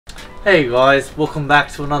Hey guys, welcome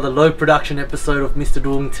back to another low production episode of Mr.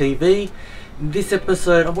 Doing TV. In this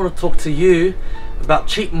episode I want to talk to you about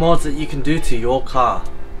cheap mods that you can do to your car.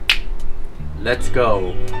 Let's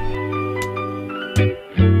go.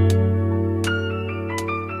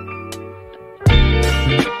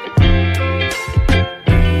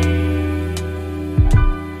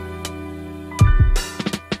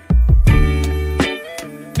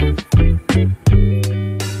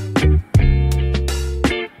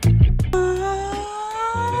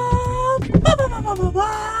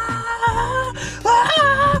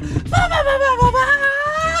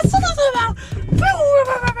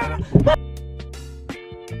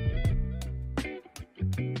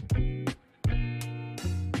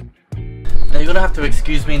 Now you're gonna have to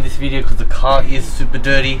excuse me in this video because the car is super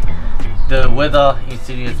dirty. The weather in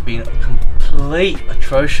Sydney has been complete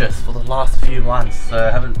atrocious for the last few months, so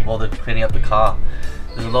I haven't bothered cleaning up the car.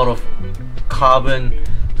 There's a lot of carbon,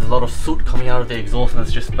 there's a lot of soot coming out of the exhaust and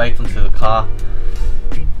it's just baked onto the car.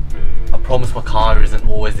 I promise my car isn't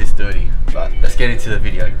always this dirty, but let's get into the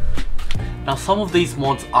video. Now some of these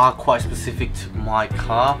mods are quite specific to my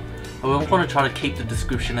car. I'm going to try to keep the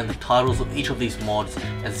description and the titles of each of these mods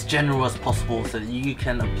as general as possible so that you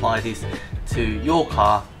can apply this to your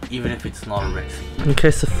car even if it's not a Rexy. Okay,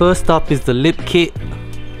 so first up is the lip kit.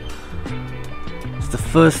 It's the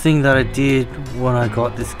first thing that I did when I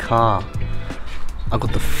got this car. I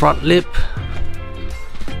got the front lip.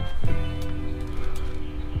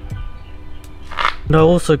 And I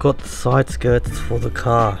also got the side skirts for the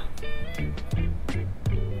car.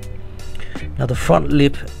 Now the front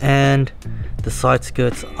lip and the side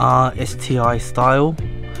skirts are STI style.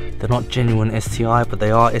 They're not genuine STI, but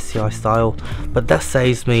they are STI style. But that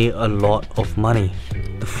saves me a lot of money.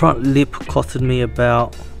 The front lip costed me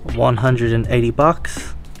about 180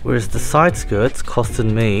 bucks, whereas the side skirts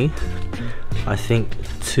costed me, I think,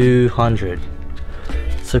 200.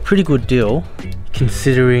 So pretty good deal,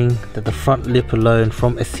 considering that the front lip alone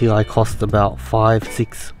from STI cost about 5,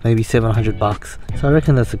 6, maybe 700 bucks. So I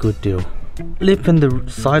reckon that's a good deal. Lip and the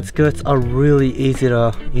side skirts are really easy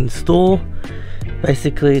to install.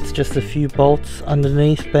 Basically it's just a few bolts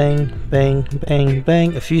underneath, bang bang bang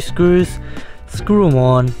bang, a few screws, screw them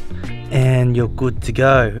on and you're good to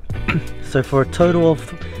go. So for a total of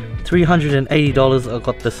 $380 I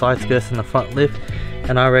got the side skirts and the front lip,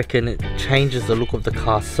 and I reckon it changes the look of the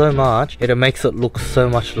car so much, it makes it look so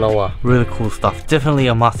much lower. Really cool stuff, definitely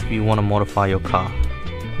a must if you want to modify your car.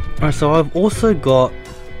 Alright, so I've also got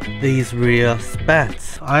these rear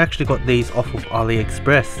spats. I actually got these off of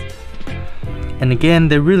AliExpress, and again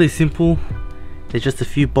they're really simple. They're just a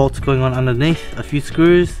few bolts going on underneath, a few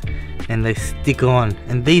screws, and they stick on,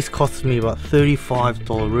 and these cost me about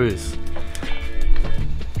 $35.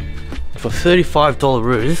 For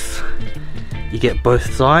 $35 you get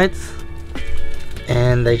both sides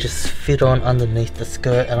and they just fit on underneath the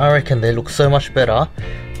skirt, and I reckon they look so much better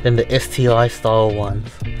than the STI style ones.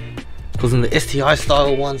 Because in the STI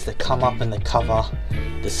style ones they come up and they cover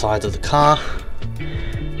the sides of the car,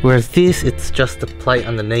 whereas this, it's just a plate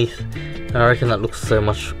underneath, and I reckon that looks so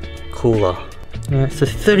much cooler. Yeah, so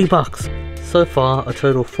 30 bucks. So far a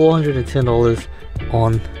total $410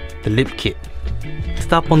 on the lip kit.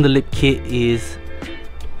 Next up on the lip kit is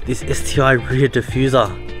this STI rear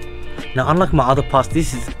diffuser. Now unlike my other parts,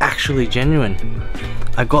 this is actually genuine.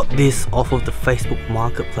 I got this off of the Facebook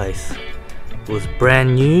marketplace. It was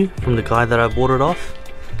brand new from the guy that I bought it off.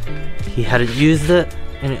 He hadn't used it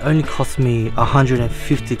and it only cost me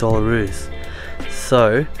 $150.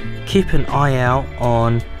 So keep an eye out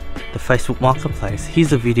on the Facebook marketplace.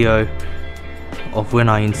 Here's a video of when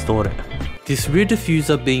I installed it. This rear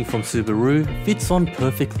diffuser, being from Subaru, fits on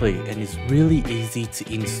perfectly and is really easy to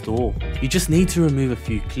install. You just need to remove a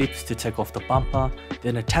few clips to take off the bumper,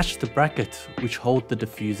 then attach the brackets which hold the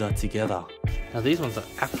diffuser together. Now these ones are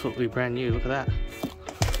absolutely brand new, look at that.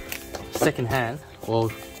 Second hand,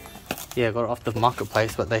 well yeah, I got it off the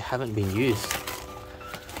marketplace, but they haven't been used.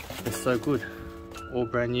 They're so good, all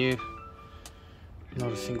brand new,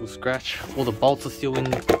 not a single scratch. All the bolts are still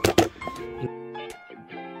in.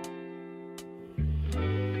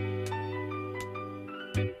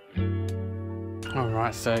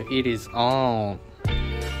 Alright, so it is on.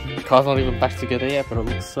 The car's not even back together yet, but it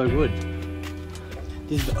looks so good.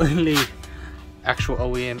 This is the only actual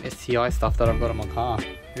OEM STI stuff that I've got on my car.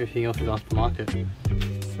 Everything else is aftermarket.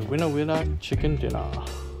 So winner winner, chicken dinner.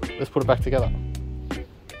 Let's put it back together.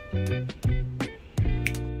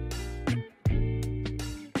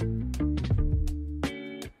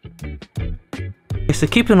 So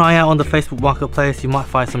keep an eye out on the Facebook marketplace, you might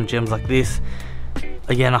find some gems like this.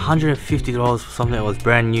 Again, $150 for something that was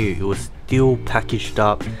brand new. It was still packaged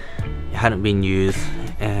up it hadn't been used,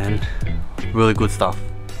 and really good stuff.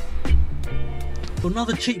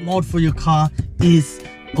 Another cheap mod for your car is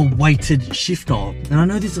a weighted shift knob. And I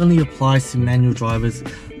know this only applies to manual drivers,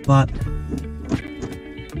 but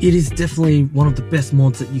it is definitely one of the best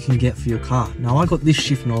mods that you can get for your car. Now I got this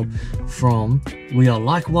shift knob from We Are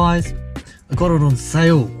Likewise. I got it on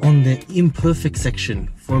sale on the imperfect section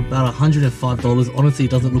for about $105. Honestly,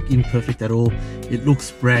 it doesn't look imperfect at all. It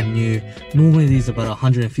looks brand new. Normally these are about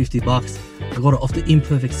 150 bucks. I got it off the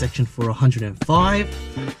imperfect section for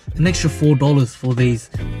 105. An extra $4 for these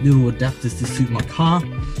little adapters to suit my car.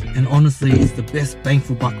 And honestly, it's the best bang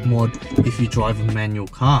for buck mod if you drive a manual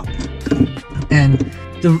car. And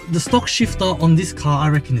the stock shifter on this car, I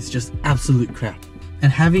reckon, is just absolute crap.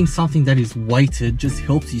 And having something that is weighted just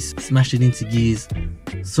helps you smash it into gears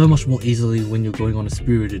so much more easily when you're going on a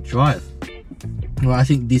spirited drive. Well, I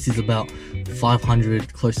think this is about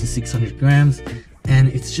 500, close to 600 grams, and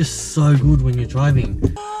it's just so good when you're driving.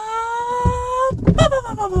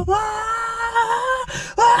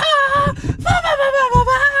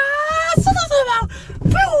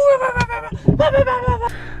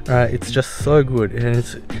 It's just so good, and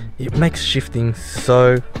it makes shifting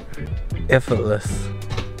so effortless.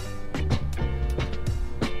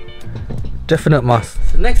 Definite must.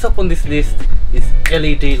 So next up on this list is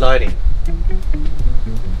LED lighting.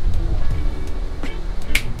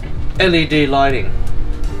 LED lighting.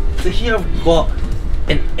 So here I've got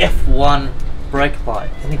an F1 brake light,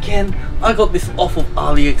 and again I got this off of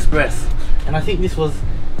AliExpress, and I think this was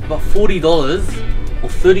about $40 or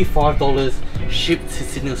 $35 shipped to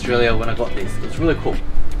Sydney, Australia when I got this. It was really cool.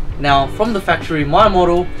 Now from the factory, my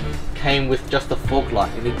model came with just a fog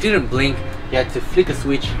light, and it didn't blink. You had to flick a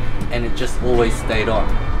switch and it just always stayed on.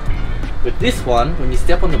 With this one, when you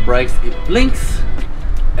step on the brakes, it blinks,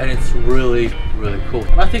 and it's really cool.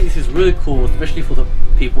 And I think this is really cool, especially for the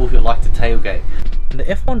people who like to tailgate. And the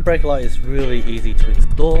F1 brake light is really easy to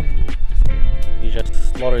install. You just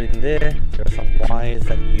slot it in there. There are some wires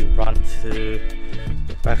that you run to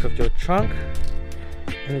the back of your trunk,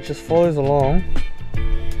 and it just follows along,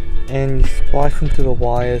 and you splice into the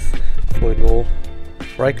wires for your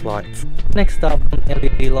brake lights. Next up on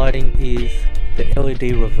LED lighting is the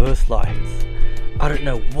LED reverse lights. I don't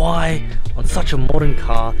know why on such a modern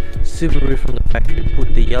car, Subaru from the factory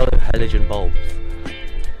put the yellow halogen bulbs.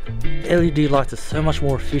 LED lights are so much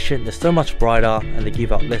more efficient, they're so much brighter, and they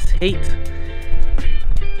give out less heat.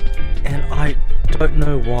 And I don't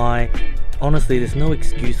know why. Honestly, there's no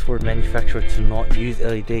excuse for a manufacturer to not use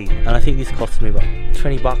LED. And I think this cost me about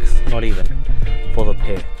 20 bucks, not even, for the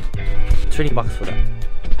pair. 20 bucks for that.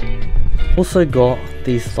 Also got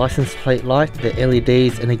these license plate lights, the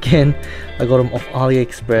LEDs, and again I got them off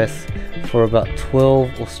AliExpress for about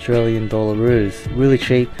 12 Australian dollaroos. Really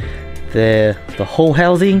cheap. They're the whole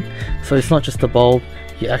housing, so it's not just the bulb.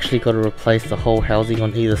 You actually got to replace the whole housing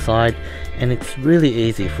on either side, and it's really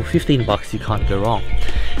easy. For 15 bucks you can't go wrong.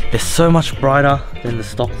 They're so much brighter than the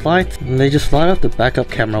stock lights, and they just light up the backup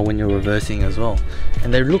camera when you're reversing as well,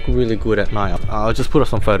 and they look really good at night. I'll just put up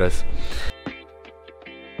some photos.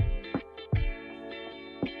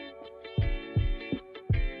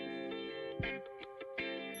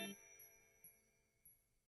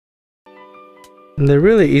 And they're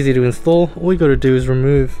really easy to install. All you got to do is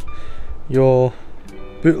remove your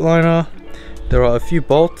boot liner. There are a few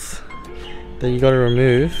bolts that you got to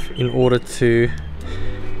remove in order to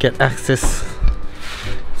get access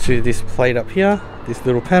to this plate up here, this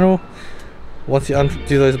little panel. Once you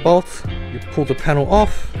undo those bolts, you pull the panel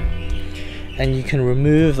off, and you can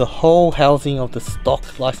remove the whole housing of the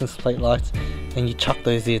stock license plate lights, and you chuck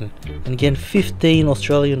those in. And again, 15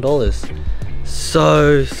 Australian dollars.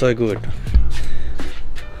 So good.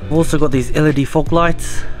 I've also got these LED fog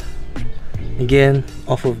lights, again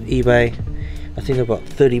off of eBay. I think about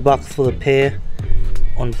 30 bucks for the pair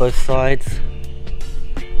on both sides.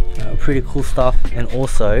 Pretty cool stuff. And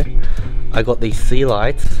also I got these sea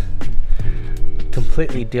lights,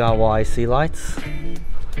 completely DIY sea lights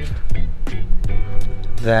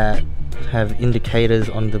that have indicators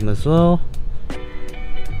on them as well,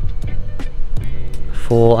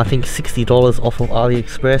 for I think $60 off of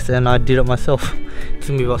AliExpress, and I did it myself. It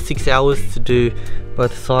took me about 6 hours to do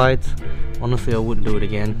both sides. Honestly, I wouldn't do it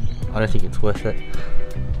again. I don't think it's worth it.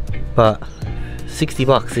 But 60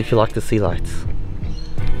 bucks if you like the sea lights.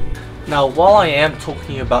 Now, while I am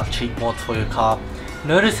talking about cheap mods for your car,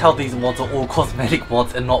 notice how these mods are all cosmetic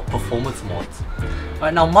mods and not performance mods.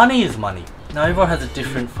 Right, now money is money. Now everyone has a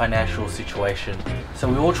different financial situation, so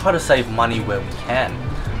we all try to save money where we can.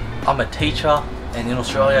 I'm a teacher, and in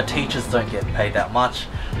Australia teachers don't get paid that much.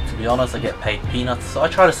 To be honest, I get paid peanuts, so I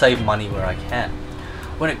try to save money where I can.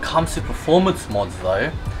 When it comes to performance mods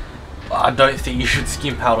though, I don't think you should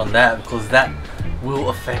skimp out on that, because that will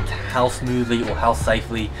affect how smoothly or how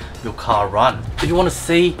safely your car runs. If you want to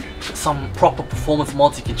see some proper performance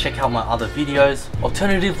mods, you can check out my other videos.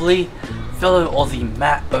 Alternatively, fellow Aussie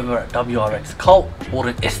Matt over at WRX Cult bought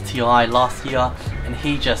an STI last year, and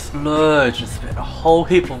he just splurged and spent a whole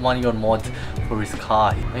heap of money on mods for his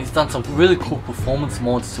car. And he's done some really cool performance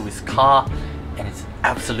mods to his car, and it's an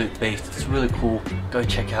absolute beast. It's really cool. Go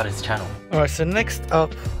check out his channel. Alright, so next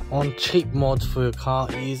up on cheap mods for your car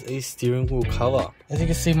is a steering wheel cover. As you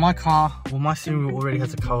can see, my car, well, my steering wheel already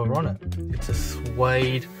has a cover on it. It's a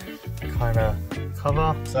suede kind of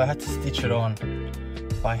cover, so I had to stitch it on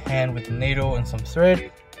by hand with a needle and some thread.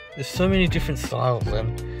 There's so many different styles,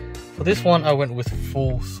 and for this one I went with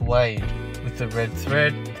full suede with the red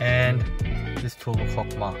thread and this 12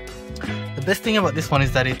 o'clock mark. The best thing about this one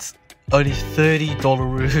is that it's only $30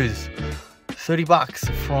 $30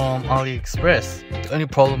 from AliExpress. The only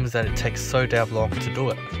problem is that it takes so damn long to do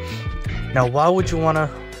it. Now, why would you want to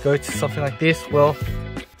go to something like this? Well,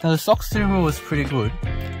 now the stock steering wheel was pretty good,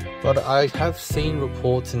 but I have seen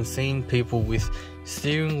reports and seen people with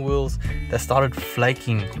steering wheels that started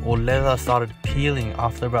flaking or leather started peeling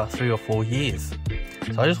after about 3 or 4 years.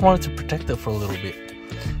 So I just wanted to protect it for a little bit.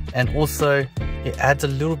 And also, it adds a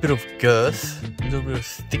little bit of girth, a little bit of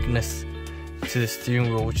thickness to the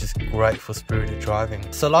steering wheel, which is great for spirited driving.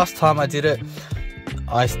 So last time I did it,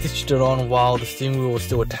 I stitched it on while the steering wheel was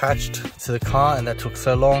still attached to the car, and that took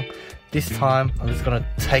so long. This time I'm just going to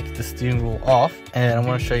take the steering wheel off, and I'm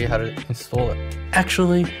going to show you how to install it.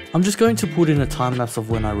 Actually, I'm just going to put in a time lapse of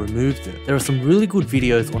when I removed it. There are some really good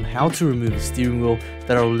videos on how to remove the steering wheel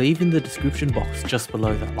that I'll leave in the description box just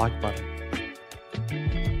below that like button.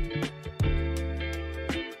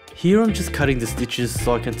 Here I'm just cutting the stitches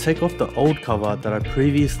so I can take off the old cover that I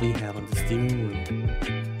previously had on the steering wheel.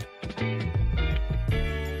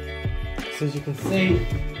 So as you can see,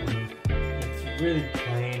 it's really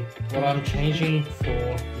plain. What I'm changing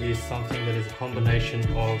for is something that is a combination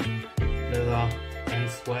of leather and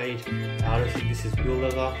suede. I don't think this is real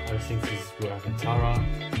leather, I just think this is real Alcantara.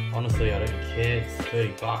 Honestly, I don't care, it's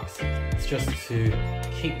 $30. It's just to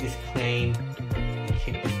keep this clean and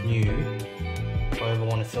keep this new. If I ever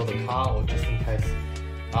want to sell the car, or just in case,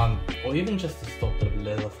 or even just to stop the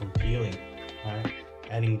leather from peeling. Right?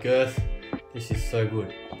 Adding girth, this is so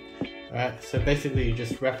good. Alright, so basically you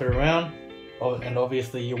just wrap it around, and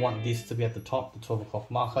obviously you want this to be at the top, the 12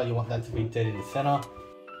 o'clock marker, you want that to be dead in the center.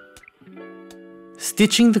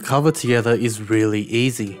 Stitching the cover together is really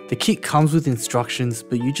easy. The kit comes with instructions,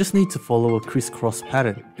 but you just need to follow a crisscross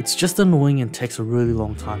pattern. It's just annoying and takes a really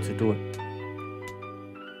long time to do it.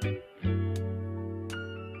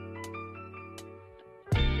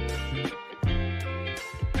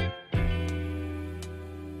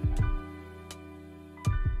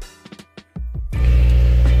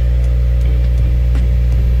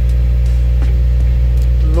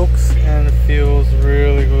 Looks and feels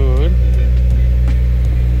really good.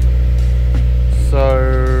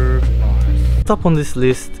 So nice. Up on this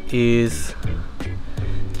list is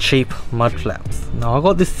cheap mud flaps. Now I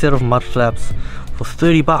got this set of mud flaps for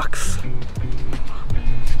 $30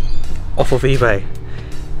 off of eBay.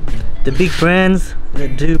 The big brands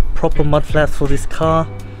that do proper mud flaps for this car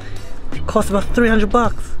cost about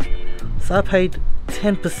 $300. So I paid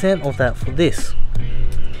 10% of that for this.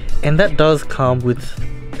 And that does come with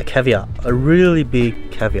a caveat, a really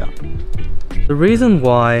big caveat. The reason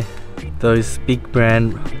why those big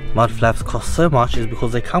brand mud flaps cost so much is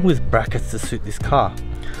because they come with brackets to suit this car.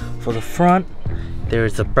 For the front, there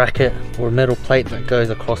is a bracket or a metal plate that goes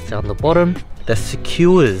across down the bottom that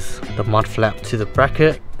secures the mud flap to the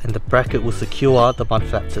bracket, and the bracket will secure the mud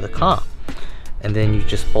flap to the car. And then you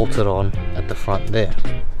just bolt it on at the front there,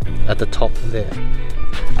 at the top there.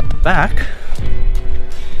 At the back,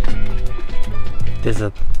 there's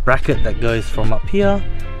a bracket that goes from up here,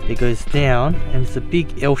 it goes down, and it's a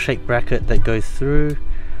big L-shaped bracket that goes through,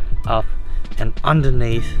 up, and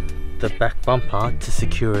underneath the back bumper to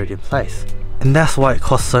secure it in place. And that's why it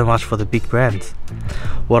costs so much for the big brands.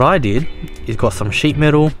 What I did is got some sheet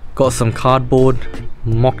metal, got some cardboard,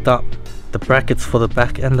 mocked up the brackets for the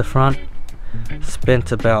back and the front,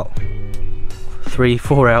 spent about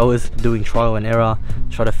 3-4 hours doing trial and error,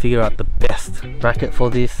 try to figure out the best bracket for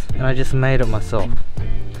this, and I just made it myself.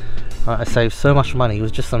 I saved so much money. It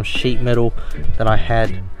was just some sheet metal that I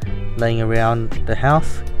had laying around the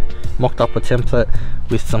house, mocked up a template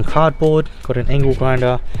with some cardboard, got an angle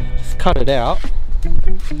grinder, just cut it out,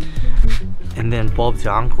 and then Bob's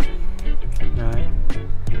your uncle. Right?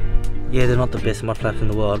 Yeah, they're not the best mud flaps in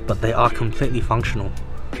the world, but they are completely functional.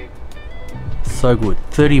 So good.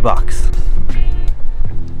 30 bucks.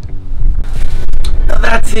 Now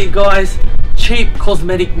that's it guys. Cheap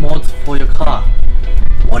cosmetic mods for your car.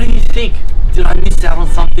 What do you think? Did I miss out on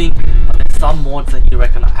something? Are there some mods that you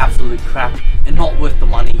reckon are absolute crap and not worth the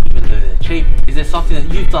money even though they're cheap? Is there something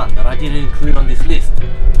that you've done that I didn't include on this list?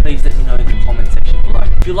 Please let me know in the comment section below.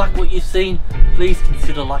 If you like what you've seen, please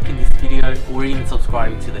consider liking this video or even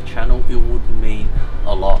subscribing to the channel. It would mean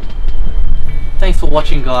a lot. Thanks for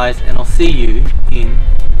watching guys, and I'll see you in